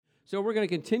So we're going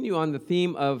to continue on the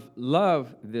theme of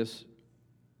love this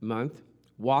month,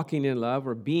 walking in love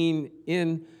or being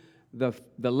in the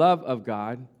love of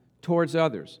God towards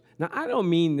others. Now, I don't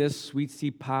mean this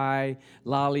sweet pie,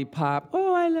 lollipop,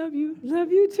 oh, I love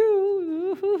you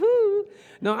too.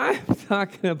 No, I'm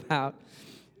talking about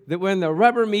that when the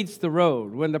rubber meets the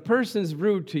road, when the person's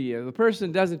rude to you, the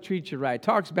person doesn't treat you right,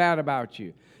 talks bad about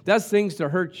you, does things to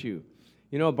hurt you,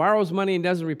 borrows money and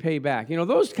doesn't repay back.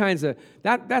 Those kinds of,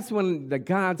 that's when the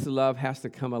God's love has to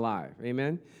come alive.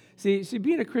 Amen? See,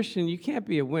 being a Christian, you can't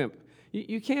be a wimp.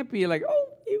 You can't be like, oh,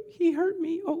 he hurt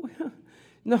me. Oh,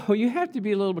 no, you have to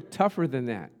be a little bit tougher than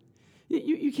that.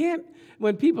 You can't,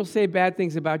 when people say bad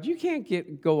things about you, you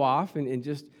can't go off and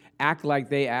just act like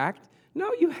they act.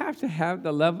 No, you have to have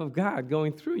the love of God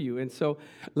going through you. And so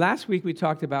last week we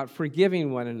talked about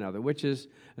forgiving one another, which is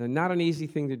not an easy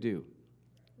thing to do,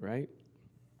 right?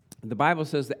 The Bible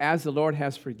says that as the Lord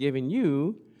has forgiven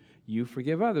you, you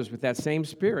forgive others. With that same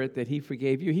spirit that he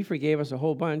forgave you, he forgave us a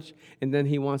whole bunch, and then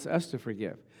he wants us to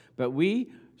forgive. But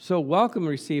we so welcome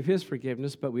receive his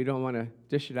forgiveness, but we don't want to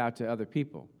dish it out to other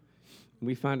people.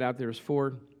 We found out there's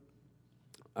 4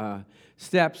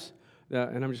 steps,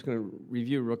 and I'm just going to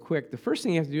review real quick. The first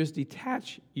thing you have to do is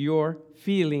detach your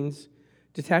feelings,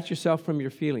 detach yourself from your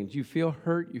feelings. You feel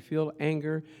hurt, you feel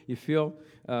anger, you feel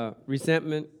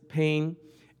resentment, pain,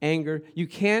 anger. You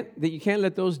can't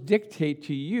let those dictate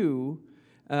to you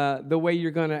the way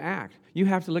you're going to act. You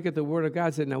have to look at the Word of God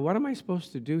and say, now, what am I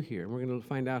supposed to do here? And we're going to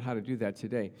find out how to do that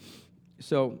today.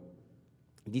 So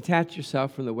detach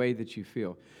yourself from the way that you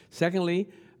feel. Secondly,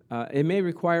 it may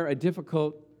require a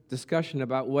difficult discussion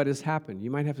about what has happened.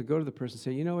 You might have to go to the person and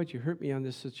say, you know what, you hurt me on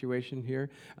this situation here.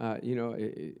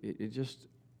 It just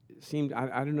seemed,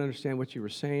 I didn't understand what you were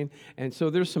saying. And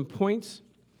so there's some points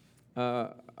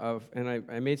and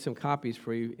I made some copies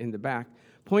for you in the back.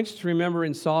 Points to remember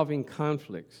in solving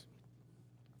conflicts.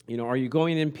 Are you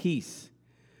going in peace?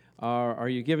 Are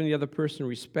you giving the other person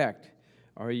respect?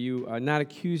 Are you not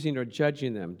accusing or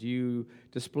judging them? Do you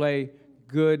display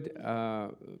good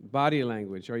body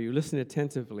language? Are you listening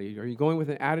attentively? Are you going with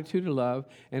an attitude of love?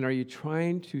 And are you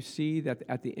trying to see that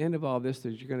at the end of all this,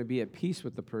 that you're going to be at peace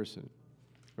with the person,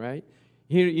 right?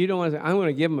 You don't want to say, I'm going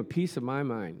to give them a piece of my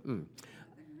mind.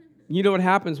 You know what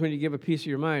happens when you give a piece of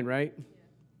your mind, right?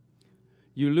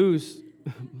 You lose.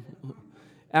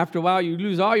 After a while, you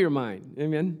lose all your mind.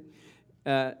 Amen?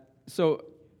 So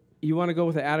you want to go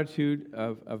with the attitude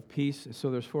of peace.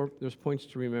 So there's points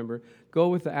to remember. Go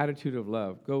with the attitude of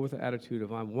love. Go with the attitude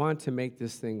of I want to make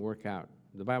this thing work out.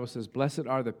 The Bible says, blessed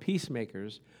are the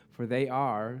peacemakers, for they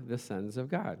are the sons of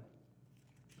God.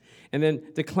 And then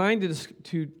decline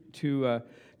to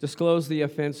disclose the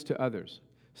offense to others.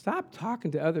 Stop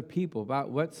talking to other people about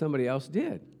what somebody else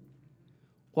did.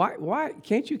 Why?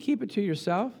 Can't you keep it to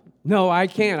yourself? No, I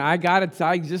can't. I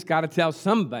just got to tell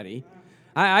somebody.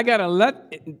 I got to let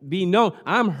it be known.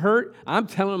 I'm hurt. I'm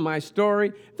telling my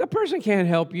story. The person can't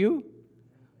help you.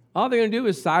 All they're going to do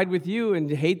is side with you and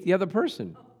hate the other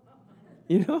person.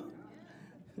 Because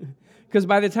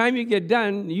by the time you get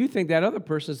done, you think that other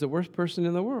person is the worst person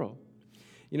in the world.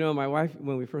 My wife,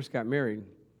 when we first got married,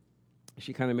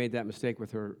 she kind of made that mistake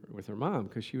with her mom,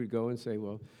 because she would go and say,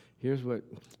 well, here's what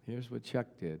Chuck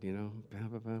did,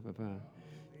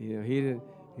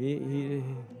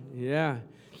 yeah.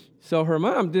 So her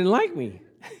mom didn't like me.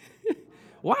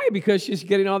 Why? Because she's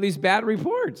getting all these bad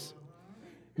reports.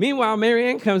 Meanwhile, Mary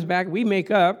Ann comes back, we make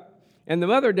up, and the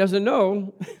mother doesn't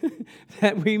know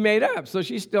that we made up, so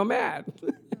she's still mad.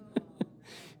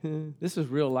 This is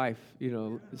real life,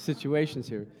 situations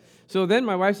here. So then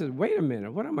my wife says, wait a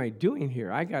minute, what am I doing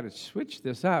here? I got to switch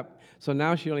this up. So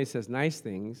now she only says nice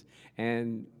things,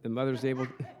 and the mother's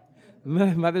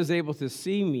able to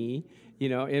see me,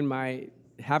 in my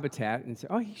habitat and say,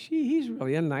 oh, he's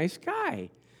really a nice guy.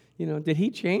 Did he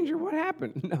change or what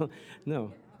happened?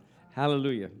 No.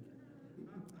 Hallelujah.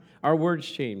 Our words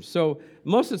change. So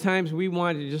most of the times we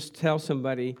want to just tell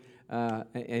somebody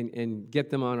and get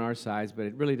them on our sides, but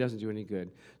it really doesn't do any good.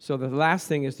 So the last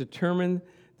thing is determine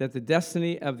that the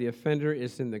destiny of the offender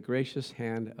is in the gracious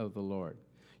hand of the Lord.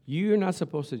 You're not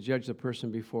supposed to judge the person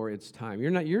before it's time.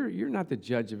 You're not the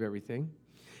judge of everything.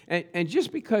 And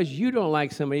just because you don't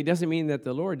like somebody doesn't mean that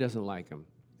the Lord doesn't like them.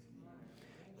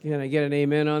 Can I get an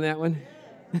amen on that one?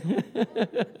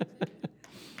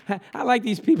 I like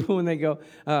these people when they go,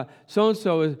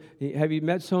 so-and-so, have you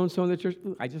met so-and-so in the church?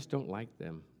 Ooh, I just don't like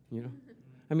them,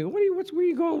 I mean, where are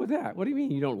you going with that? What do you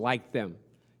mean you don't like them?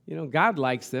 God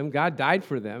likes them. God died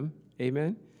for them.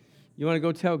 Amen? You want to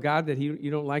go tell God that you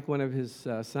don't like one of his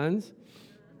sons?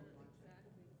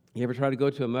 You ever try to go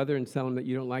to a mother and tell them that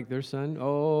you don't like their son?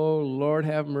 Oh, Lord,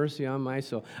 have mercy on my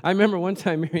soul. I remember one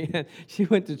time, Marianne, she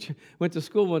went to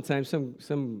school one time.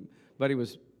 Somebody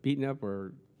was beating up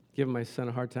or giving my son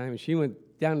a hard time, and she went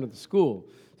down to the school.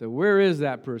 Said, "Where is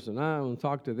that person? I don't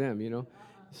talk to them."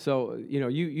 So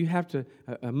you have to.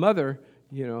 A mother,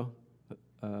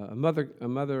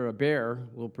 a bear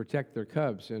will protect their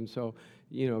cubs, and so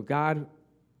God.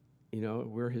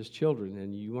 We're his children,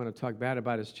 and you want to talk bad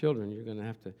about his children, you're going to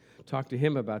have to talk to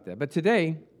him about that. But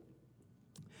today,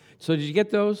 so did you get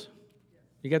those?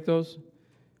 You get those?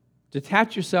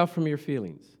 Detach yourself from your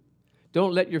feelings.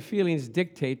 Don't let your feelings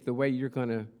dictate the way you're going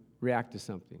to react to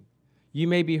something. You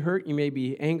may be hurt, you may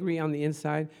be angry on the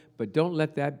inside, but don't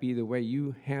let that be the way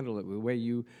you handle it, the way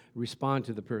you respond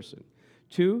to the person.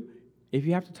 2, if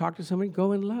you have to talk to somebody,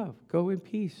 go in love, go in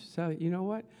peace. So, you know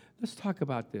what? Let's talk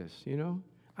about this,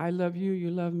 I love you,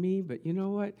 you love me, but you know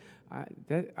what? I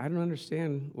don't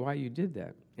understand why you did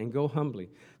that. And go humbly.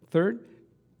 3rd,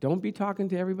 don't be talking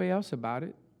to everybody else about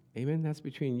it. Amen? That's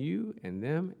between you and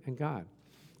them and God.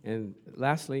 And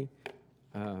lastly,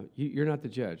 you're not the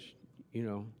judge.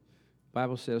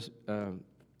 Bible says,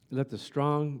 let the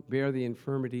strong bear the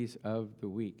infirmities of the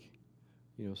weak.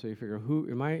 So you figure,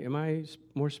 am I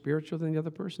more spiritual than the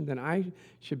other person? Then I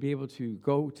should be able to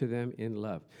go to them in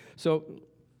love. So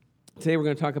today we're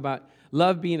going to talk about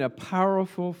love being a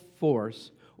powerful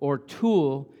force or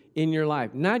tool in your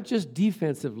life. Not just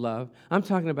defensive love. I'm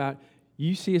talking about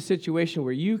you see a situation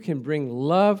where you can bring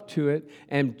love to it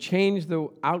and change the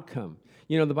outcome.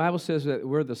 The Bible says that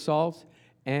we're the salt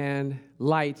and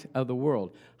light of the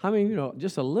world. How many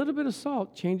just a little bit of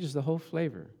salt changes the whole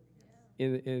flavor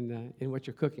in what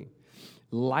you're cooking?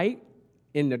 Light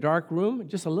in the dark room,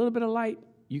 just a little bit of light,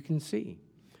 you can see.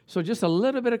 So just a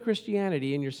little bit of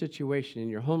Christianity in your situation, in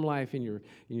your home life, in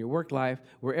your work life,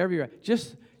 wherever you're at,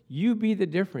 just you be the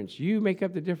difference. You make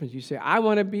up the difference. You say, I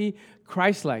want to be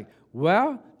Christ-like.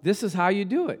 Well, this is how you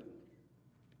do it.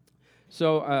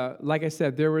 So, like I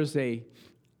said, there was a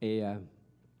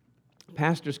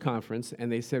pastor's conference, and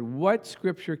they said, what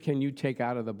scripture can you take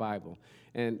out of the Bible?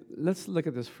 And let's look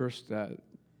at this first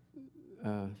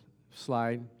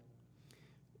slide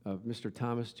of Mr.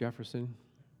 Thomas Jefferson.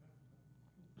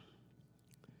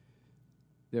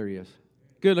 There he is.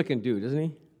 Good-looking dude, isn't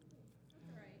he?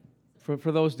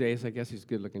 For those days, I guess he's a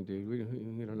good-looking dude. We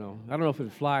don't know. I don't know if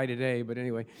it'd fly today, but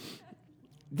anyway.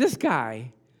 This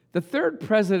guy, the 3rd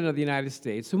president of the United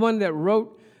States, the one that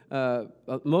wrote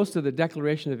most of the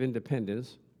Declaration of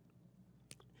Independence,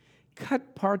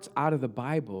 cut parts out of the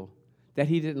Bible that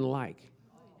he didn't like.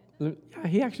 Yeah,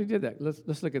 he actually did that.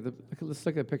 Let's look at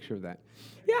a picture of that.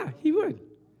 Yeah, he would.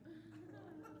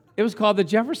 It was called the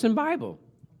Jefferson Bible.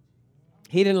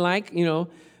 He didn't like,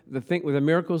 the thing with the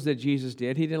miracles that Jesus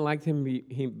did. He didn't like him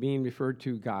being referred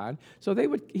to God. So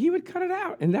he would cut it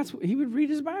out, and he would read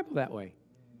his Bible that way.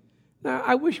 Now,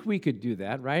 I wish we could do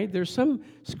that, right? There's some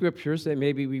scriptures that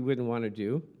maybe we wouldn't want to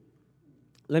do.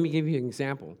 Let me give you an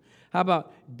example. How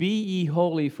about, be ye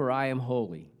holy, for I am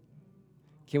holy?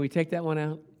 Can we take that one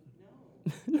out?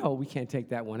 No, we can't take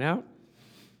that one out.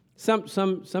 Some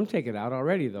take it out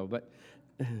already, though, but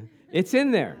it's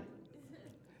in there.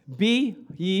 Be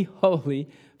ye holy,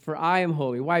 for I am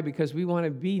holy. Why? Because we want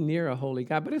to be near a holy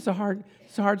God. But it's a hard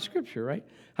scripture, right?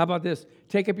 How about this?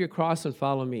 Take up your cross and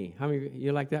follow me. How many of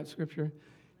you like that scripture?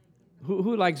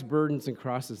 Who likes burdens and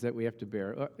crosses that we have to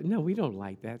bear? No, we don't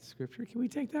like that scripture. Can we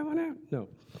take that one out? No.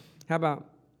 How about,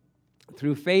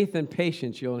 through faith and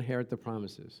patience you'll inherit the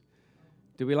promises?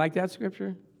 Do we like that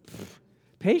scripture?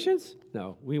 Patience?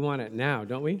 No, we want it now,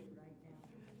 don't we?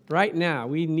 Right now.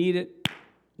 We need it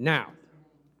now.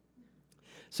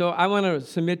 So I want to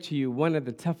submit to you one of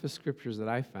the toughest scriptures that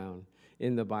I found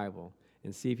in the Bible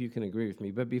and see if you can agree with me.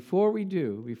 But before we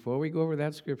go over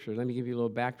that scripture, let me give you a little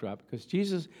backdrop, because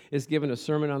Jesus is given a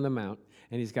Sermon on the Mount,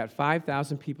 and he's got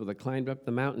 5,000 people that climbed up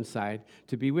the mountainside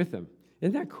to be with him.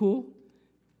 Isn't that cool?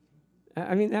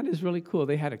 I mean, that is really cool.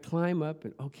 They had to climb up,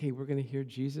 and okay, we're going to hear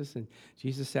Jesus, and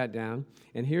Jesus sat down,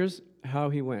 and here's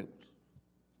how he went.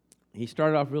 He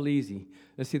started off real easy.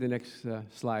 Let's see the next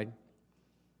slide.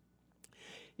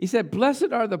 He said,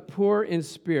 blessed are the poor in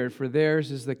spirit, for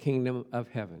theirs is the kingdom of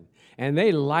heaven. And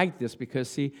they liked this because,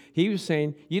 see, he was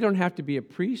saying, you don't have to be a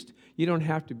priest. You don't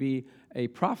have to be a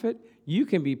prophet. You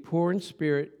can be poor in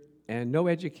spirit and no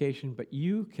education, but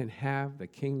you can have the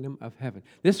kingdom of heaven.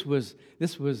 This was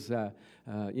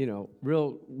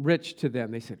real rich to them.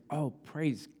 They said, oh,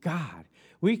 praise God.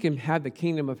 We can have the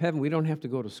kingdom of heaven. We don't have to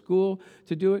go to school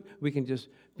to do it. We can just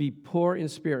be poor in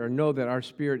spirit, or know that our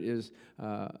spirit is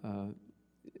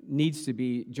needs to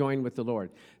be joined with the Lord.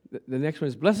 The next one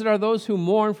is, blessed are those who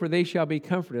mourn, for they shall be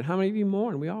comforted. How many of you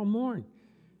mourn? We all mourn.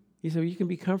 He said, you can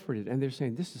be comforted. And they're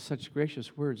saying, this is such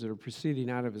gracious words that are proceeding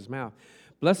out of his mouth.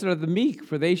 Blessed are the meek,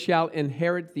 for they shall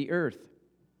inherit the earth.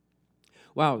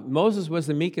 Wow, Moses was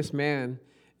the meekest man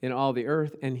in all the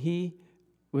earth, and he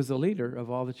was the leader of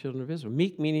all the children of Israel.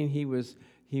 Meek meaning he was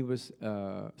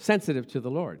sensitive to the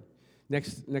Lord.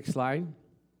 Next slide.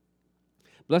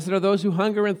 Blessed are those who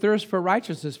hunger and thirst for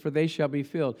righteousness, for they shall be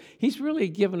filled. He's really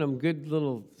giving them good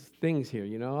little things here,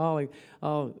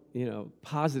 all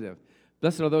positive.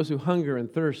 Blessed are those who hunger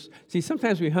and thirst. See,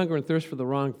 sometimes we hunger and thirst for the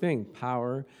wrong thing: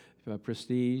 power,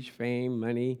 prestige, fame,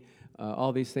 money,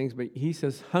 all these things. But he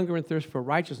says, hunger and thirst for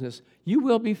righteousness, you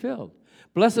will be filled.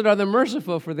 Blessed are the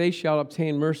merciful, for they shall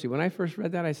obtain mercy. When I first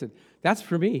read that, I said, that's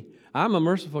for me. I'm a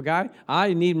merciful guy.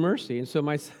 I need mercy. And so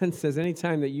my son says,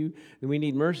 anytime that we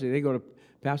need mercy, they go to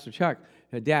Pastor Chuck,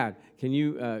 Dad, can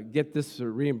you get this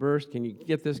reimbursed? Can you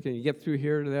get this? Can you get through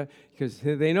here to that? Because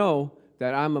they know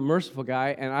that I'm a merciful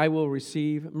guy and I will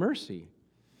receive mercy.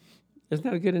 Isn't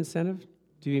that a good incentive?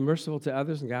 To be merciful to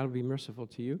others, and God will be merciful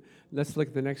to you. Let's look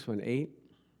at the next one, 8.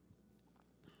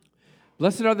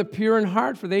 Blessed are the pure in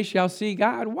heart, for they shall see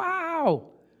God. Wow!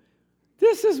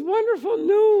 This is wonderful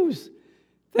news.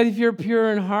 That if you're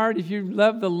pure in heart, if you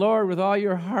love the Lord with all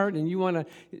your heart, and you want to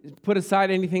put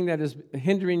aside anything that is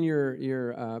hindering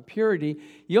your purity,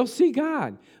 you'll see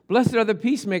God. Blessed are the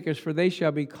peacemakers, for they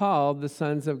shall be called the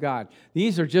sons of God.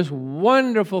 These are just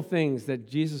wonderful things that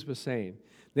Jesus was saying.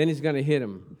 Then he's going to hit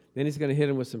him. Then he's going to hit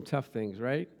him with some tough things,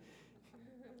 right?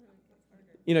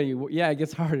 It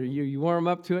gets harder. You warm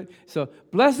up to it. So,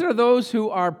 blessed are those who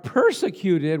are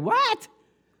persecuted. What?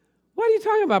 What are you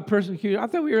talking about, persecuted? I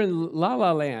thought we were in La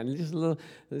La Land, just a little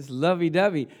this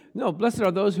lovey-dovey. No, blessed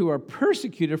are those who are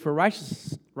persecuted for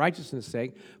righteousness'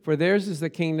 sake, for theirs is the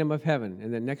kingdom of heaven.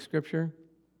 And the next scripture?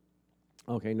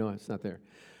 Okay, no, it's not there.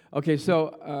 Okay,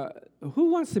 so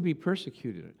who wants to be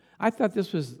persecuted? I thought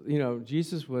this was,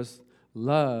 Jesus was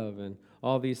love and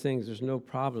all these things. There's no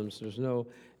problems. There's no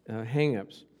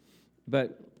hang-ups.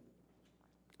 But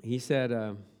he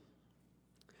said...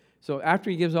 So after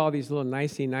he gives all these little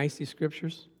nicey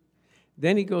scriptures,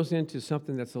 then he goes into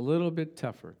something that's a little bit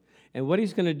tougher. And what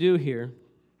he's going to do here,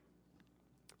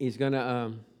 he's going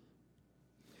to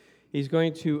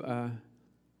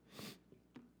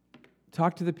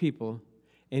talk to the people,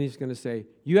 and he's going to say,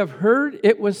 you have heard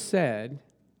it was said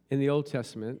in the Old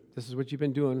Testament, this is what you've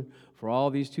been doing for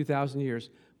all these 2,000 years,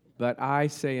 but I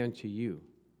say unto you.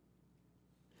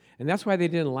 And that's why they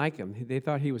didn't like him. They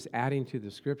thought he was adding to the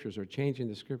scriptures or changing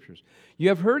the scriptures. You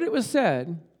have heard it was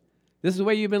said, this is the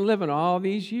way you've been living all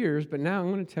these years, but now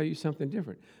I'm going to tell you something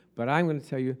different. But I'm going to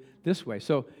tell you this way.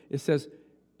 So it says,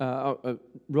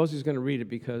 Rosie's going to read it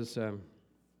because,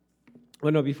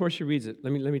 before she reads it,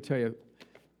 let me tell you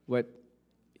what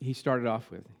he started off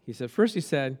with. He said, first he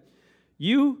said,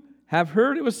 you have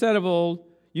heard it was said of old,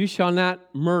 you shall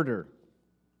not murder.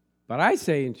 But I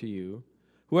say unto you,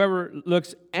 whoever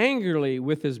looks angrily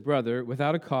with his brother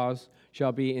without a cause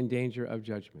shall be in danger of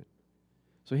judgment.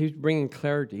 So he's bringing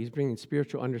clarity. He's bringing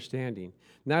spiritual understanding.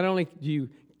 Not only do you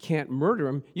can't murder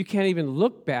him, you can't even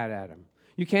look bad at him.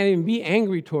 You can't even be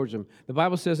angry towards him. The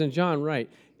Bible says in John, right,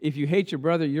 if you hate your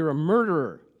brother, you're a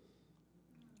murderer.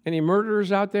 Any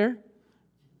murderers out there?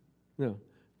 No.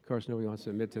 Of course, nobody wants to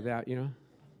admit to that,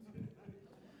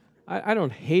 I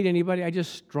don't hate anybody. I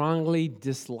just strongly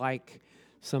dislike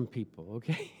some people,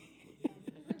 okay?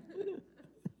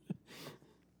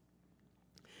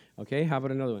 Okay, how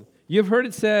about another one? You've heard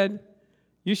it said,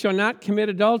 you shall not commit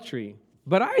adultery.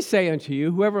 But I say unto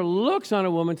you, whoever looks on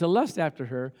a woman to lust after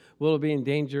her will be in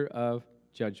danger of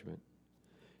judgment.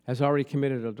 Has already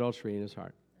committed adultery in his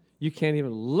heart. You can't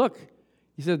even look.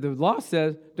 He said, the law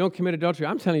says, don't commit adultery.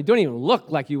 I'm telling you, don't even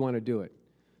look like you want to do it.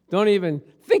 Don't even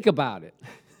think about it.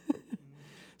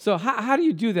 So how do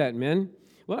you do that, men?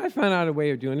 Well, I found out a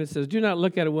way of doing it. It says, do not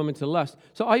look at a woman to lust.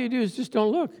 So all you do is just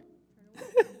don't look.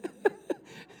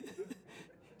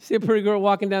 See a pretty girl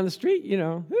walking down the street, I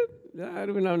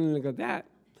don't know about that.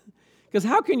 Because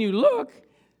how can you look,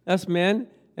 us men,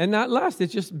 and not lust?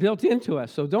 It's just built into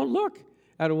us. So don't look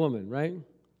at a woman, right?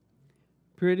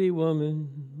 Pretty woman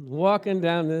walking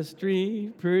down the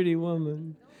street, pretty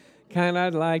woman, kind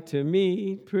I'd like to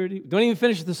meet, pretty. Don't even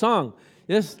finish the song.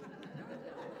 Just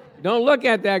don't look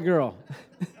at that girl.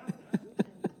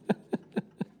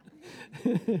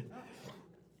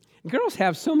 Girls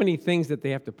have so many things that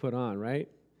they have to put on, right?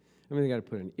 I mean, they got to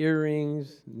put in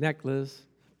earrings, necklace,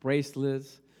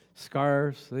 bracelets,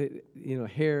 scarves,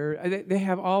 hair. They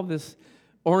have all this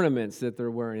ornaments that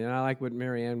they're wearing. And I like what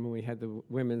Marianne, when we had the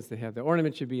women's, they have the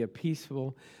ornament should be a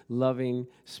peaceful, loving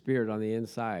spirit on the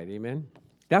inside. Amen?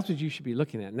 That's what you should be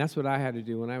looking at. And that's what I had to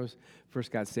do when I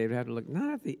first got saved. I had to look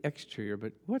not at the exterior,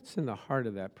 but what's in the heart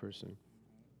of that person.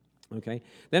 Okay?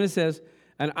 Then it says,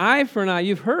 an eye for an eye.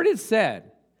 You've heard it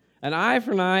said, an eye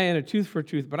for an eye and a tooth for a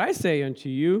tooth. But I say unto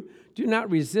you, do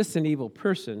not resist an evil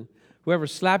person. Whoever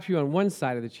slaps you on one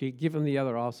side of the cheek, give him the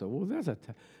other also. Well,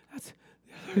 that's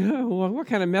well, what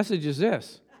kind of message is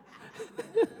this?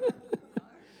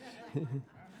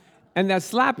 And that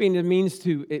slapping, it means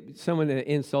someone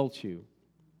that insults you.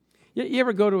 You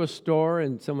ever go to a store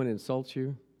and someone insults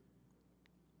you?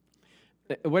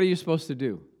 What are you supposed to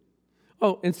do?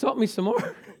 Oh, insult me some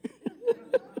more.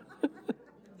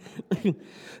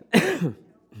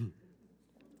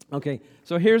 Okay,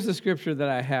 so here's the scripture that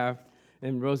I have,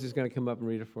 and Rosie's going to come up and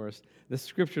read it for us. The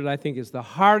scripture that I think is the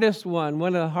hardest one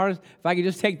of the hardest. If I could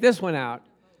just take this one out.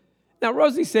 Now,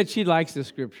 Rosie said she likes the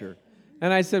scripture.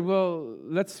 And I said, well,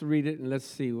 let's read it and let's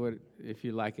see if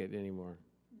you like it anymore.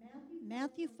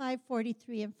 Matthew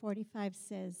 5:43 and 45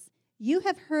 says, you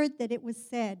have heard that it was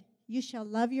said, you shall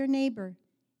love your neighbor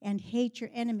and hate your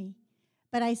enemy.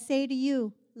 But I say to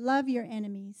you, love your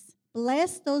enemies.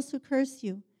 Bless those who curse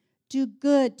you. Do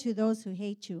good to those who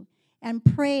hate you. And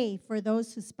pray for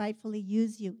those who spitefully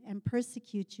use you and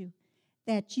persecute you,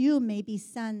 that you may be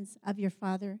sons of your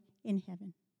Father in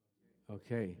heaven.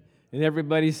 Okay. And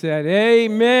everybody said,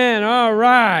 amen. All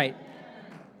right.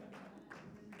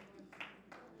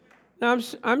 Now,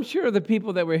 I'm sure the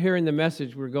people that were hearing the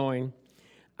message were going,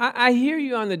 I hear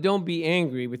you on the don't be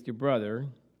angry with your brother,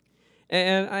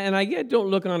 and I get don't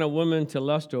look on a woman to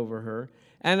lust over her,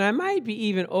 and I might be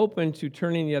even open to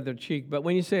turning the other cheek, but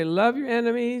when you say love your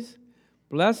enemies,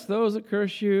 bless those that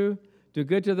curse you, do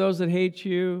good to those that hate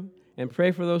you, and pray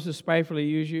for those who spitefully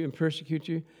use you and persecute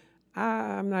you,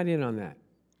 I'm not in on that.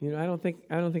 You know, I don't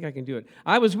think I can do it.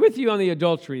 I was with you on the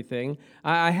adultery thing.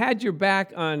 I had your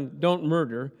back on don't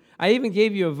murder. I even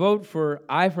gave you a vote for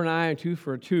eye for an eye and tooth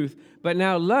for a tooth. But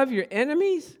now love your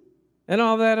enemies and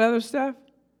all that other stuff?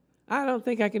 I don't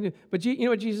think I can do it. But you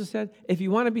know what Jesus said? If you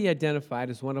want to be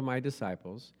identified as one of my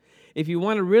disciples, if you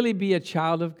want to really be a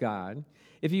child of God,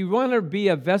 if you want to be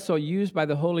a vessel used by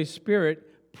the Holy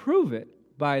Spirit, prove it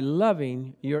by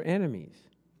loving your enemies.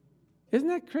 Isn't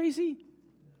that crazy?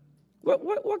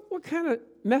 What kind of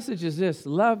message is this?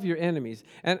 Love your enemies.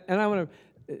 And I want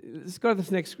to, let's go to this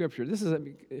next scripture. This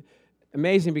is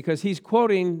amazing because he's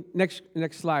quoting, next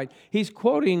slide, he's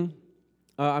quoting,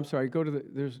 go to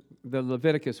there's the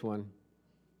Leviticus one.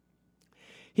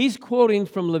 He's quoting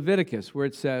from Leviticus where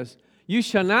it says, you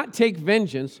shall not take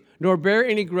vengeance nor bear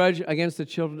any grudge against the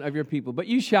children of your people, but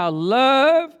you shall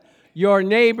love your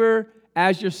neighbor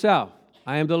as yourself.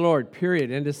 I am the Lord,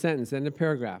 period, end of sentence, end of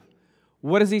paragraph.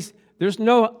 What is he? There's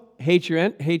no hate your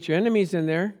enemies in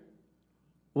there.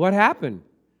 What happened?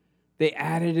 They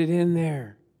added it in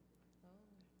there.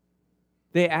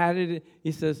 They added it.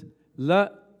 He says,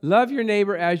 love your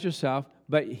neighbor as yourself.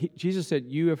 But Jesus said,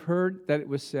 you have heard that it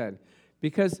was said.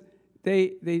 Because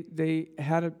they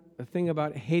had a thing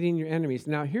about hating your enemies.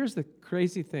 Now, here's the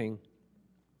crazy thing.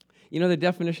 You know, the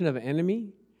definition of an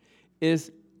enemy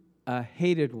is a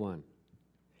hated one,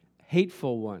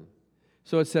 hateful one.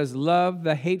 So it says, love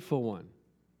the hateful one.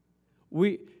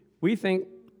 We think,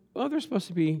 well, they're supposed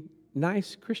to be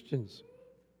nice Christians.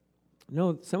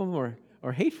 No, some of them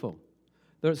are hateful.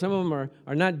 Some of them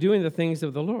are not doing the things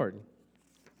of the Lord.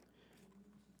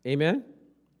 Amen?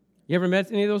 You ever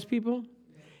met any of those people?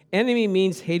 Enemy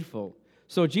means hateful.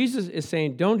 So Jesus is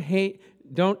saying, don't hate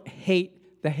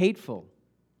the hateful.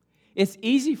 It's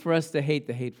easy for us to hate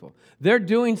the hateful. They're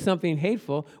doing something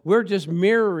hateful. We're just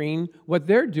mirroring what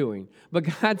they're doing. But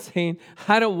God's saying,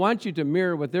 I don't want you to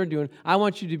mirror what they're doing. I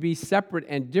want you to be separate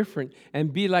and different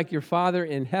and be like your Father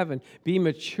in heaven. Be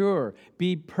mature.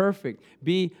 Be perfect.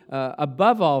 Be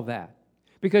above all that.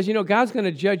 Because, you know, God's going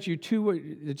to judge you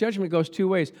the judgment goes two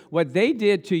ways. What they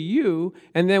did to you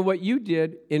and then what you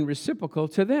did in reciprocal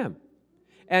to them.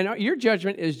 And your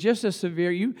judgment is just as severe.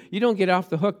 You don't get off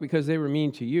the hook because they were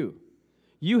mean to you.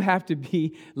 You have to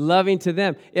be loving to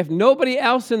them. If nobody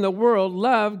else in the world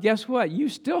loved, guess what? You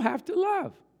still have to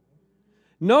love.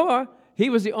 Noah,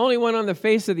 he was the only one on the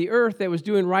face of the earth that was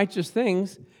doing righteous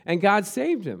things, and God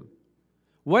saved him.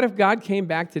 What if God came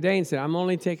back today and said, I'm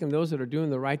only taking those that are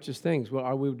doing the righteous things?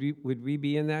 Well, would we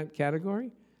be in that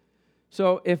category?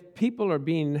 So if people are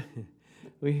being...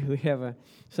 We have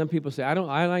some people say, I don't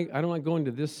like going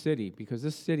to this city because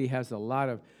this city has a lot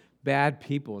of bad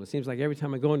people. And it seems like every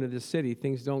time I go into this city,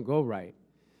 things don't go right.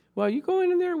 Well, you go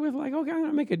in there with like, okay, I'm going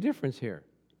to make a difference here.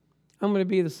 I'm going to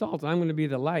be the salt. I'm going to be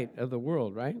the light of the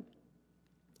world, right?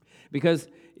 Because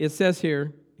it says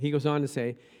here, he goes on to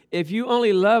say, if you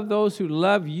only love those who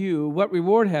love you, what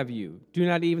reward have you? Do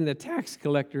not even the tax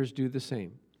collectors do the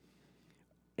same?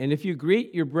 And if you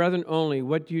greet your brethren only,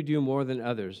 what do you do more than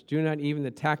others? Do not even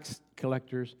the tax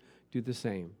collectors do the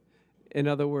same? In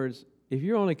other words, if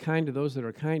you're only kind to those that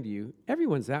are kind to you,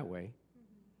 everyone's that way.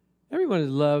 Everyone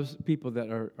loves people that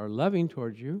are loving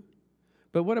towards you.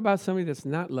 But what about somebody that's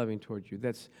not loving towards you,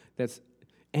 that's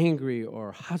angry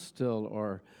or hostile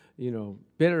or,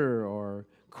 bitter or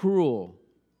cruel?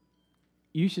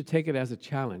 You should take it as a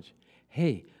challenge.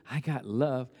 Hey, I got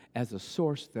love as a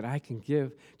source that I can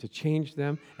give to change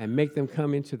them and make them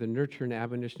come into the nurture and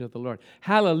admonition of the Lord.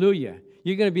 Hallelujah.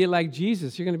 You're going to be like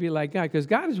Jesus. You're going to be like God, because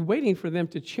God is waiting for them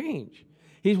to change.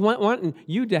 He's wanting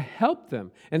you to help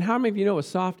them. And how many of you know a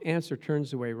soft answer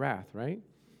turns away wrath, right?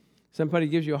 Somebody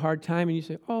gives you a hard time and you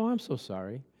say, oh, I'm so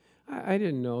sorry. I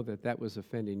didn't know that was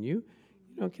offending you.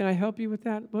 Can I help you with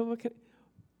that?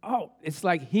 It's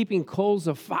like heaping coals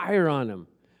of fire on them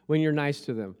when you're nice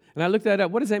to them. And I looked that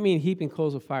up. What does that mean, heaping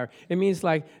coals of fire? It means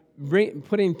like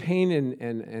putting pain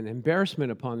and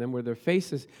embarrassment upon them where their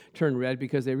faces turn red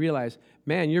because they realize,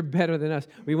 man, you're better than us.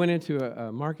 We went into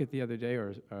a market the other day,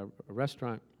 or a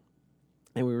restaurant,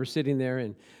 and we were sitting there,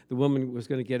 and the woman was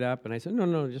going to get up, and I said,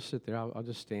 no, just sit there. I'll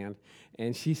just stand.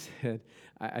 And she said,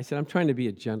 I said, I'm trying to be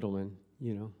a gentleman,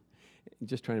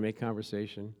 just trying to make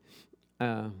conversation.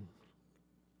 And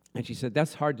she said,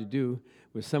 that's hard to do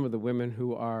with some of the women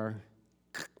who are,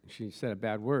 she said a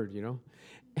bad word,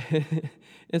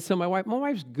 And so my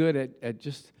wife's good at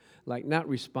just like not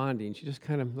responding. She just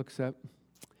kind of looks up.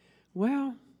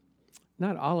 Well,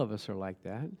 not all of us are like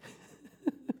that.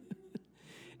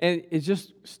 And it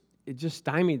just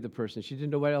stymied the person. She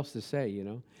didn't know what else to say,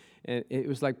 And it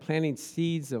was like planting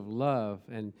seeds of love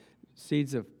and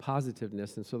seeds of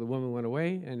positiveness. And so the woman went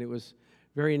away, and it was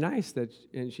very nice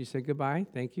and she said goodbye,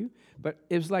 thank you. But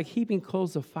it was like heaping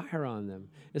coals of fire on them.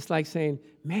 It's like saying,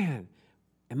 man,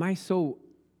 am I so,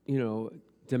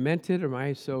 demented? Am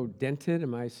I so dented?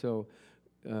 Am I so,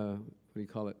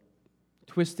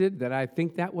 twisted that I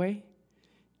think that way?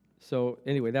 So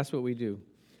anyway, that's what we do.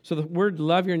 So the word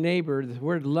love your neighbor, the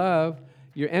word love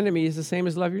your enemy is the same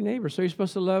as love your neighbor. So you're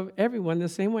supposed to love everyone the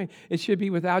same way. It should be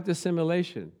without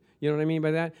dissimulation. You know what I mean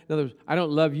by that? In other words, I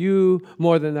don't love you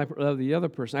more than I love the other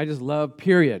person. I just love,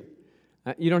 period.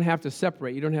 You don't have to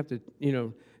separate. You don't have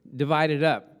to, divide it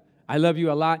up. I love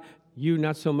you a lot. You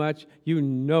not so much.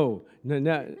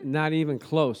 Not even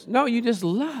close. No, you just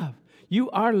love.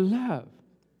 You are love.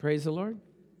 Praise the Lord.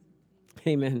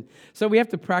 Amen. So we have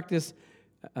to practice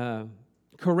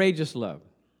courageous love.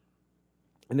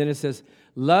 And then it says,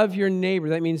 love your neighbor.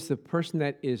 That means the person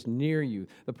that is near you,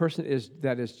 the person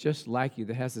that is just like you,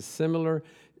 that has the similar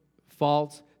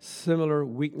faults, similar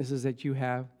weaknesses that you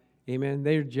have. Amen.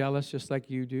 They're jealous just like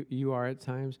you are at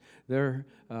times. They're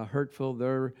hurtful.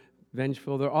 They're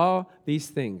vengeful. They're all these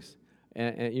things.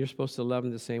 And you're supposed to love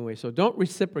them the same way. So don't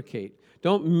reciprocate.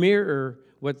 Don't mirror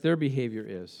what their behavior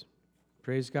is.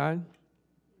 Praise God.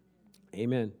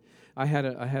 Amen. I had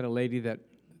a lady that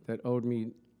owed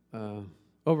me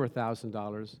over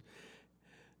 $1,000,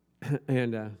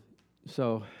 and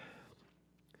so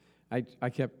I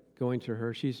kept going to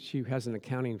her. She has an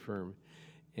accounting firm,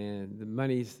 and the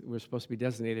monies were supposed to be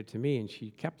designated to me, and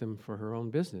she kept them for her own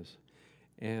business.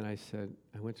 And I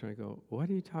went to her. I go, what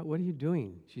are you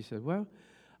doing? She said, well,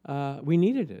 we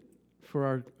needed it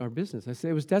for our business. I said,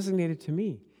 it was designated to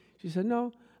me. She said,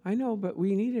 no, I know, but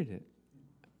we needed it.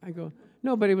 I go,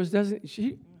 no, but it was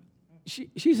designated.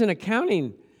 She's in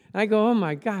accounting. I go, oh,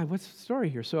 my God, what's the story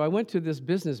here? So I went to this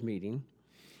business meeting,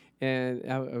 and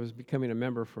I was becoming a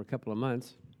member for a couple of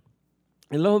months.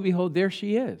 And lo and behold, there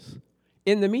she is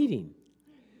in the meeting,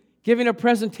 giving a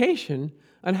presentation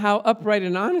on how upright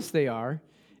and honest they are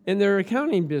in their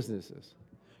accounting businesses.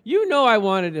 I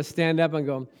wanted to stand up and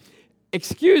go,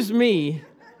 excuse me,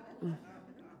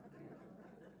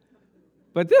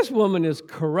 but this woman is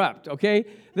corrupt, okay?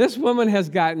 This woman has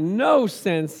got no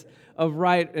sense of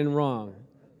right and wrong.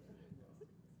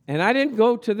 And I didn't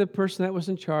go to the person that was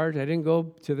in charge. I didn't go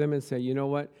to them and say, you know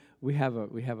what? We have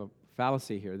a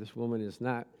fallacy here. This woman is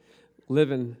not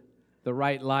living the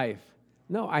right life.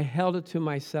 No, I held it to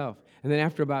myself. And then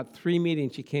after about 3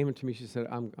 meetings, she came to me. She said,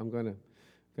 "I'm going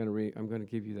to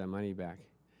give you that money back."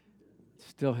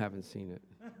 Still haven't seen it.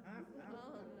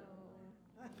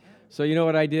 So you know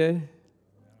what I did?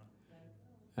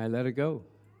 I let it go.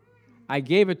 I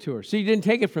gave it to her. She didn't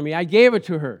take it from me. I gave it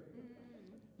to her.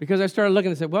 Because I started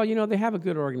looking and said, well, they have a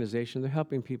good organization. They're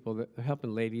helping people. They're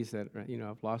helping ladies that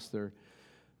have lost their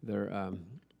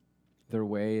their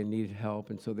way and needed help,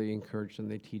 and so they encouraged them,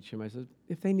 they teach them. I said,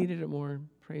 if they needed it more,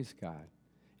 praise God.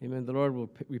 Amen. The Lord will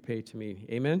repay to me.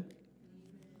 Amen?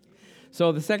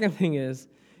 So the second thing is,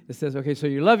 it says, okay, so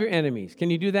you love your enemies. Can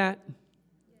you do that?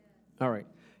 All right.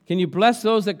 Can you bless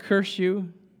those that curse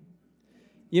you?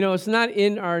 You know, it's not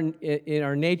in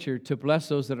our nature to bless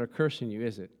those that are cursing you,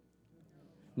 is it?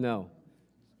 No.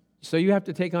 So you have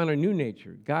to take on a new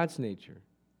nature, God's nature.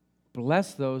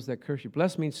 Bless those that curse you.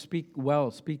 Bless means speak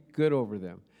well, speak good over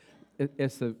them.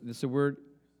 It's the word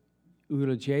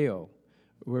eulogio,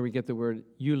 where we get the word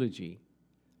eulogy.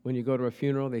 When you go to a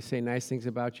funeral, they say nice things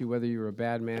about you, whether you're a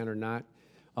bad man or not.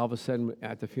 All of a sudden,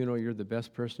 at the funeral, you're the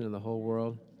best person in the whole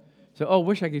world. So, oh,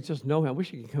 wish I could just know him. I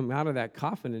wish he could come out of that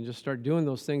coffin and just start doing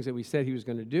those things that we said he was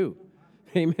going to do.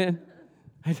 Amen?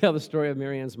 I tell the story of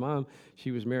Marianne's mom.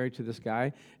 She was married to this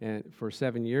guy for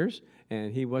 7 years,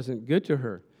 and he wasn't good to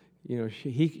her. You know,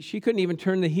 she couldn't even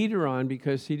turn the heater on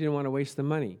because he didn't want to waste the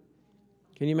money.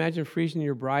 Can you imagine freezing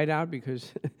your bride out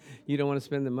because you don't want to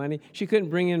spend the money? She couldn't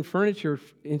bring in furniture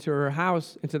into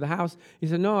the house. He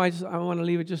said, no, I want to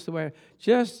leave it just the way.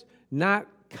 Just not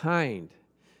kind.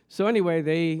 So anyway,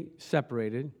 they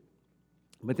separated.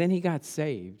 But then he got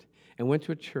saved and went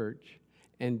to a church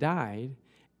and died.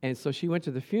 And so she went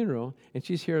to the funeral, and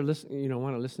she's here,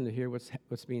 want to listen to hear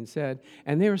what's being said.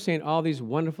 And they were saying all these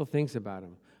wonderful things about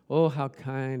him. Oh, how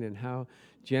kind and how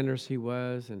generous he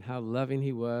was and how loving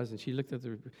he was. And she looked at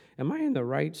am I in the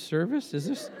right service?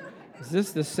 Is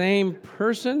this the same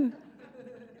person?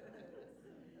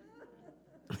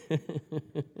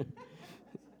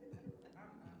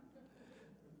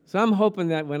 So I'm hoping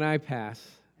that when I pass,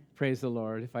 praise the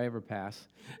Lord, if I ever pass,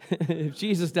 if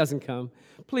Jesus doesn't come,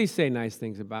 please say nice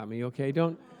things about me, okay?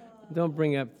 Don't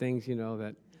bring up things,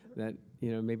 that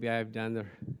maybe I've done to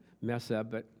mess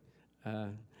up, but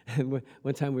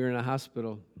one time we were in a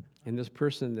hospital, and this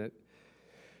person that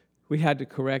we had to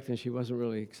correct, and she wasn't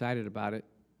really excited about it,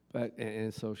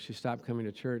 and so she stopped coming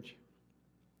to church.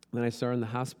 Then I saw her in the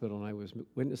hospital, and I was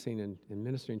witnessing and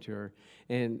ministering to her,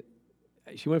 and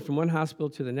she went from one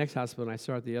hospital to the next hospital, and I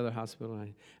saw her at the other hospital,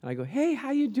 and I go, hey, how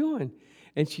you doing?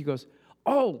 And she goes,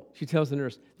 oh, she tells the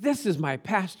nurse, this is my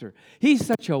pastor. He's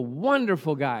such a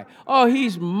wonderful guy. Oh,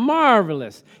 he's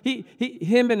marvelous.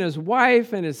 Him and his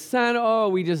wife and his son, oh,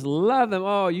 we just love them.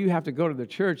 Oh, you have to go to the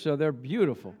church, so they're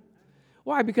beautiful.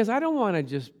 Why? Because I don't want to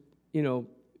just,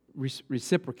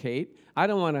 reciprocate. I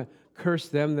don't want to curse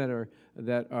them that are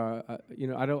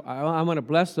I want to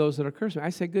bless those that are cursing. I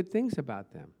say good things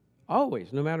about them,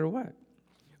 always, no matter what.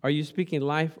 Are you speaking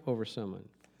life over someone?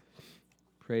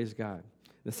 Praise God.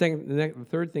 The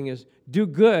third thing is do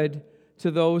good to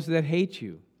those that hate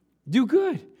you. Do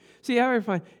good. See,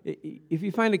 if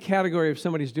you find a category of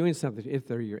somebody's doing something, if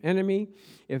they're your enemy,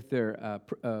 if they're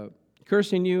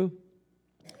cursing you,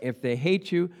 if they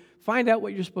hate you, find out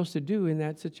what you're supposed to do in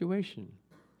that situation.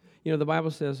 The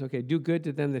Bible says, okay, do good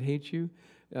to them that hate you.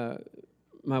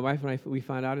 My wife and I, we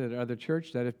found out at our other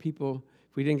church that if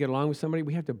we didn't get along with somebody,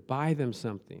 we have to buy them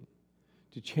something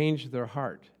to change their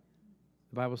heart.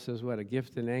 The Bible says what? A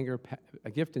gift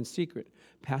in secret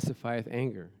pacifieth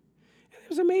anger. And it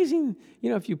was amazing.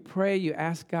 If you pray, you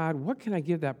ask God, what can I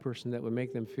give that person that would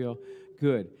make them feel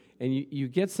good? And you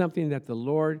get something that the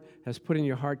Lord has put in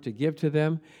your heart to give to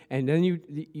them, and then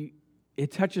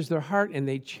it touches their heart and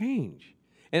they change.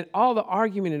 And all the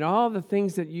argument and all the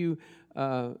things that you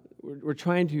were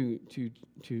trying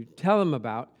to tell them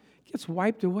about gets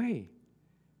wiped away.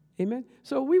 Amen?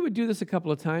 So we would do this a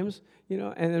couple of times,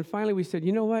 and then finally we said,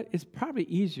 you know what? It's probably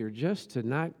easier just to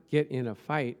not get in a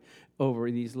fight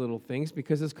over these little things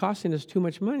because it's costing us too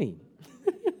much money.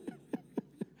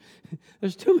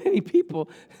 There's too many people.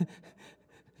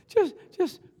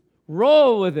 Just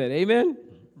roll with it. Amen?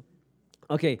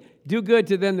 Okay, do good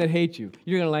to them that hate you.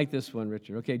 You're going to like this one,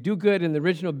 Richard. Okay, do good in the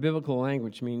original biblical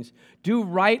language means do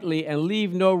rightly and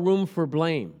leave no room for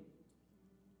blame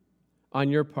on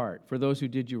your part for those who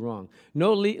did you wrong.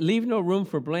 Leave no room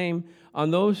for blame on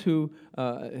those who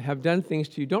have done things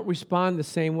to you. Don't respond the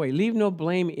same way. Leave no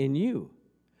blame in you.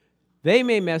 They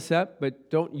may mess up,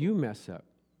 but don't you mess up.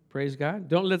 Praise God.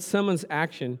 Don't let someone's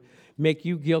action make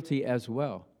you guilty as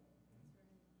well.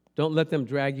 Don't let them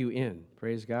drag you in.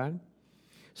 Praise God.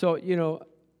 So,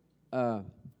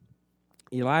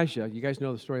 Elijah, you guys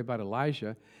know the story about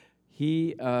Elijah.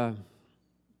 He was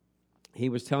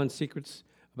telling secrets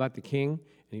about the king, and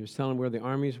he was telling where the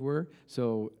armies were.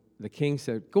 So the king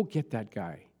said, go get that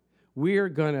guy. We're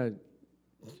going to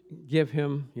give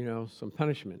him, some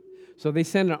punishment. So they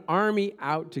send an army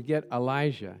out to get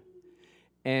Elijah.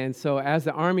 And so as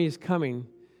the army is coming,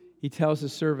 he tells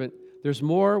his servant, there's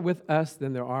more with us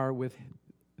than there are with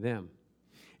them.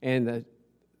 And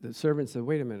the servant said,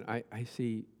 wait a minute, I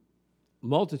see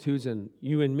multitudes and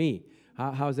you and me.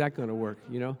 How's that going to work,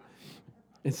 you know?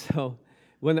 And so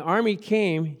when the army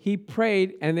came, he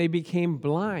prayed, and they became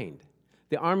blind.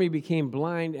 The army became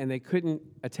blind, and they couldn't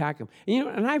attack him. And, you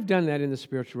know, and I've done that in the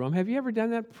spiritual realm. Have you ever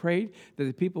done that? Prayed that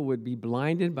the people would be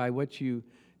blinded by what you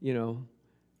know,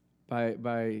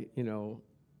 by you know,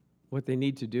 what they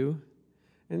need to do.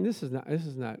 And this is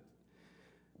not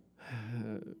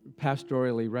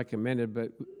pastorally recommended,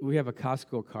 but we have a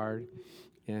Costco card,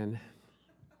 and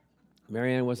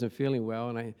Marianne wasn't feeling well,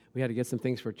 and we had to get some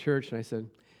things for church, and I said,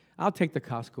 I'll take the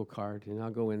Costco card, and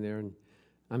I'll go in there, and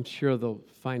I'm sure they'll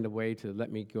find a way to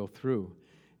let me go through.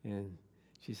 And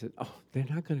she said, oh, they're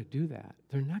not going to do that.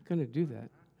 They're not going to do that.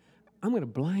 I'm going to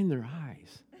blind their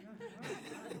eyes.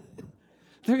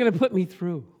 They're going to put me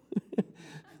through.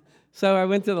 So I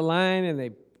went to the line, and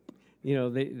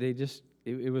they just,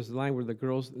 it was the line where the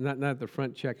girls, not the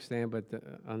front check stand, but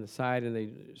on the side, and they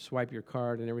swipe your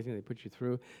card and everything, they put you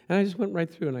through. And I just went right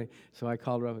through, and so I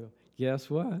called her up and go, guess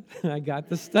what? I got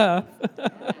the stuff.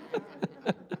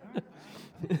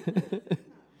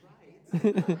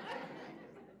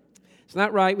 It's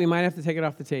not right. We might have to take it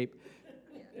off the tape.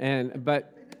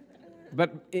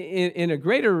 But in a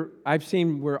greater, I've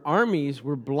seen where armies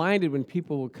were blinded when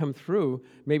people would come through,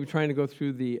 maybe trying to go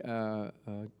through the,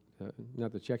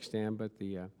 not the check stand, but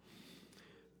the,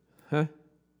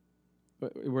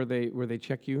 where they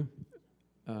check you,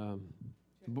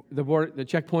 the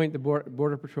checkpoint, the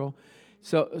border patrol.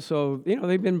 So you know,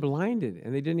 they've been blinded,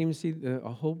 and they didn't even see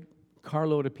a whole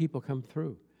carload of people come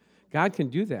through. God can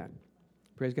do that.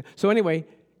 Praise God. So anyway,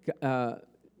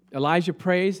 Elijah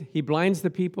prays. He blinds the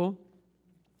people,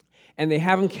 and they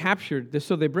have him captured.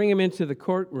 So they bring him into the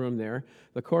courtroom there,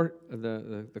 the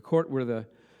court where the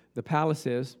palace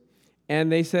is.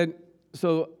 And they said,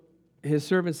 so his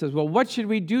servant says, well, what should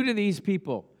we do to these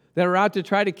people that are out to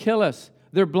try to kill us?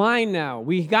 They're blind now.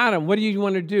 We got them. What do you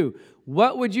want to do?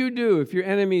 What would you do if your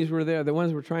enemies were there, the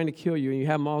ones who were trying to kill you, and you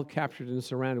have them all captured and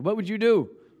surrounded? What would you do?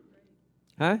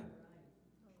 Huh?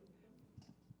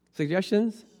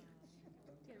 Suggestions?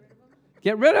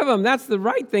 Get rid of them. That's the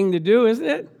right thing to do, isn't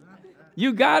it?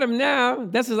 You got them now.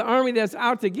 This is the army that's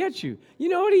out to get you. You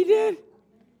know what he did?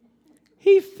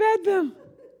 He fed them.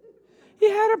 He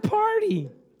had a party.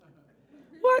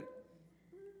 What?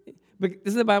 But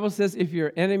doesn't the Bible says if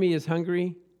your enemy is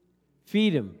hungry,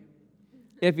 feed him.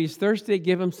 If he's thirsty,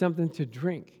 give him something to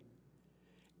drink.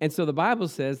 And so the Bible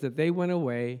says that they went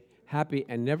away happy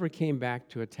and never came back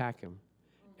to attack him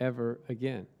ever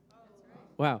again.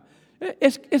 Wow.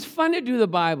 It's fun to do the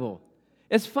Bible.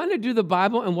 It's fun to do the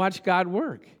Bible and watch God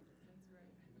work.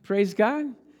 Praise God.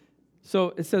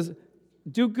 So it says,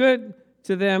 do good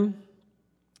to them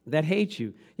that hate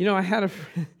you. You know, I had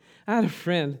a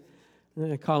friend.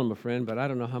 I call him a friend, but I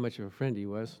don't know how much of a friend he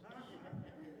was.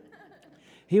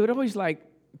 He would always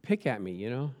pick at me, you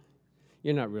know.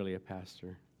 You're not really a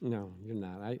pastor. No, you're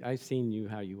not. I've seen you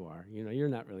how you are. You know, you're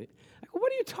not really. I go,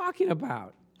 what are you talking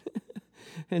about?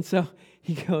 And so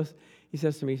he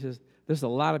says to me, he says, there's a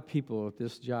lot of people at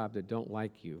this job that don't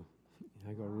like you.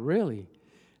 I go, really?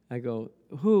 I go,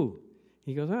 who?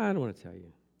 He goes, I don't want to tell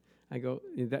you. I go,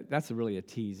 that's really a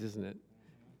tease, isn't it?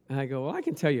 And I go, well, I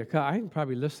can tell you. I can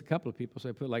probably list a couple of people. So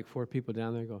I put 4 people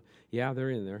down there. I go, yeah, they're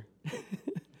in there.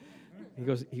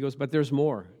 He goes, but there's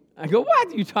more. I go, what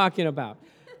are you talking about?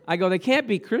 I go, they can't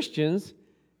be Christians.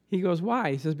 He goes,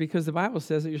 why? He says, because the Bible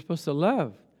says that you're supposed to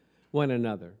love one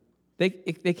another. They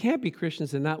can't be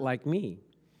Christians and not like me.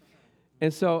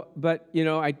 And so, but, you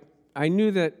know, I knew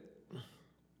that.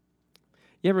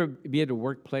 You ever be at a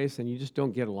workplace and you just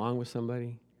don't get along with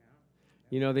somebody?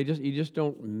 You know, you just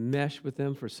don't mesh with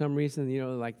them for some reason. You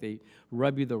know, like they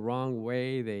rub you the wrong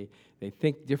way. They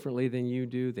think differently than you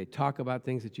do. They talk about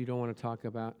things that you don't want to talk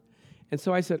about. And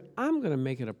so I said, I'm going to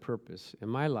make it a purpose in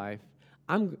my life.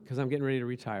 Because I'm getting ready to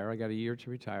retire. I got a year to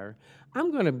retire.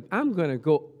 I'm going to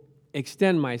go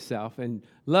extend myself and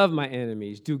love my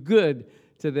enemies, do good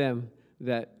to them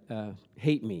that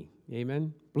hate me.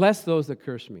 Amen. Bless those that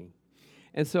curse me.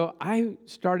 And so I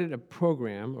started a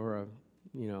program, or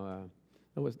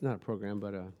it was not a program,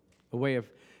 but a way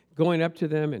of going up to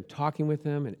them and talking with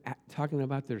them and talking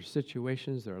about their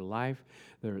situations, their life,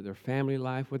 their family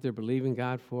life, what they're believing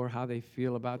God for, how they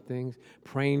feel about things,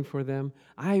 praying for them.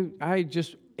 I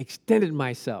just extended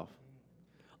myself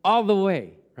all the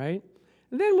way, right?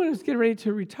 And then when I was getting ready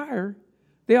to retire,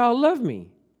 they all loved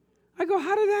me. I go,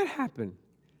 how did that happen?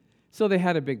 So they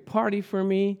had a big party for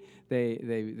me.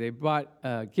 They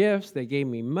bought gifts. They gave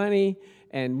me money.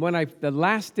 And when the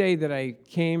last day that I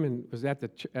came and was at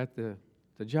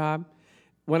the job,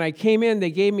 when I came in,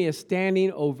 they gave me a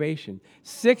standing ovation.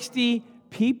 60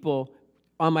 people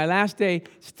on my last day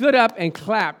stood up and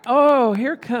clapped. Oh,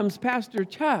 here comes Pastor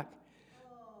Chuck,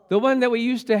 the one that we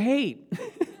used to hate.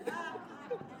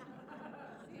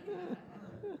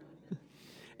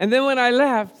 And then when I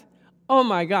left, oh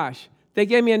my gosh, they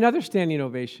gave me another standing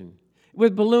ovation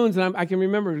with balloons, and I can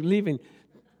remember leaving.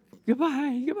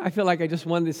 Goodbye, goodbye. I feel like I just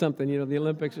won something, the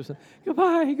Olympics or something.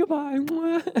 Goodbye, goodbye.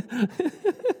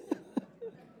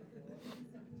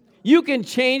 You can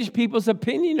change people's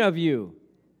opinion of you.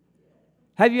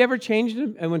 Have you ever changed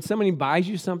them? And when somebody buys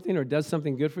you something or does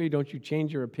something good for you, don't you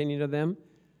change your opinion of them?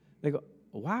 They go,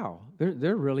 wow,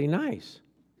 they're really nice.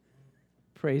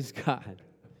 Praise God.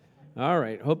 All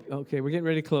right. Okay, we're getting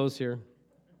ready to close here.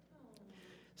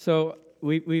 So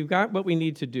we've got what we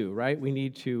need to do, right? We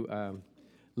need to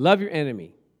love your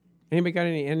enemy. Anybody got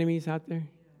any enemies out there?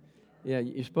 Yeah,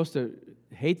 you're supposed to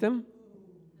hate them,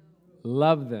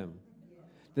 love them.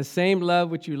 The same love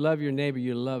which you love your neighbor,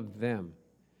 you love them.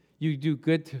 You do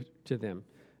good to them.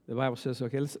 The Bible says,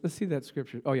 okay, let's see that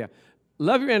scripture. Oh, yeah.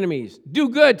 Love your enemies. Do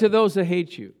good to those that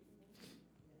hate you.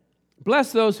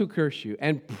 Bless those who curse you.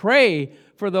 And pray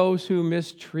for those who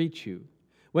mistreat you.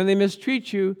 When they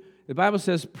mistreat you, the Bible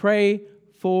says pray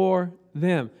for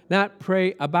them, not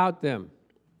pray about them.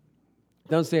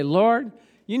 Don't say, Lord,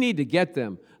 you need to get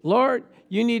them. Lord,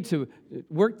 you need to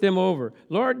work them over.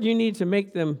 Lord, you need to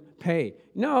make them pay.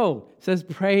 No, it says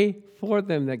pray for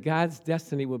them that God's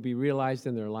destiny will be realized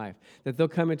in their life, that they'll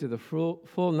come into the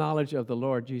full knowledge of the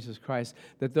Lord Jesus Christ,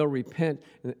 that they'll repent.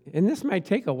 And this might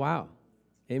take a while.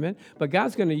 Amen? But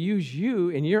God's going to use you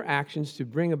in your actions to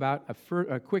bring about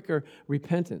a quicker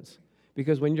repentance.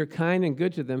 Because when you're kind and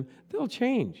good to them, they'll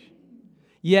change.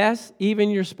 Yes, even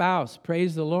your spouse.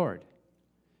 Praise the Lord.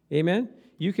 Amen?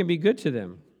 You can be good to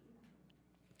them.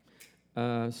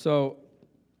 So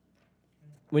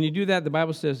when you do that, the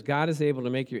Bible says God is able to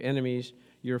make your enemies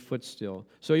your footstool.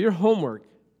 So your homework,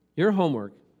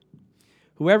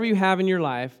 whoever you have in your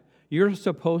life, you're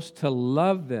supposed to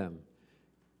love them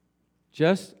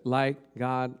just like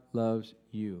God loves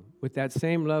you. With that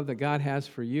same love that God has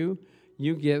for you,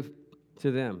 you give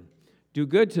to them. Do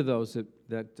good to those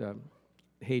that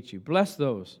hate you. Bless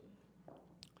those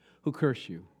who curse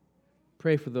you.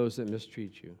 Pray for those that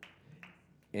mistreat you.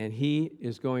 And He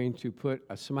is going to put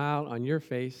a smile on your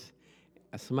face,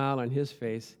 a smile on His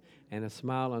face, and a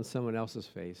smile on someone else's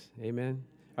face. Amen?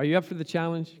 Are you up for the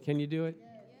challenge? Can you do it?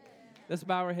 Let's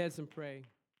bow our heads and pray.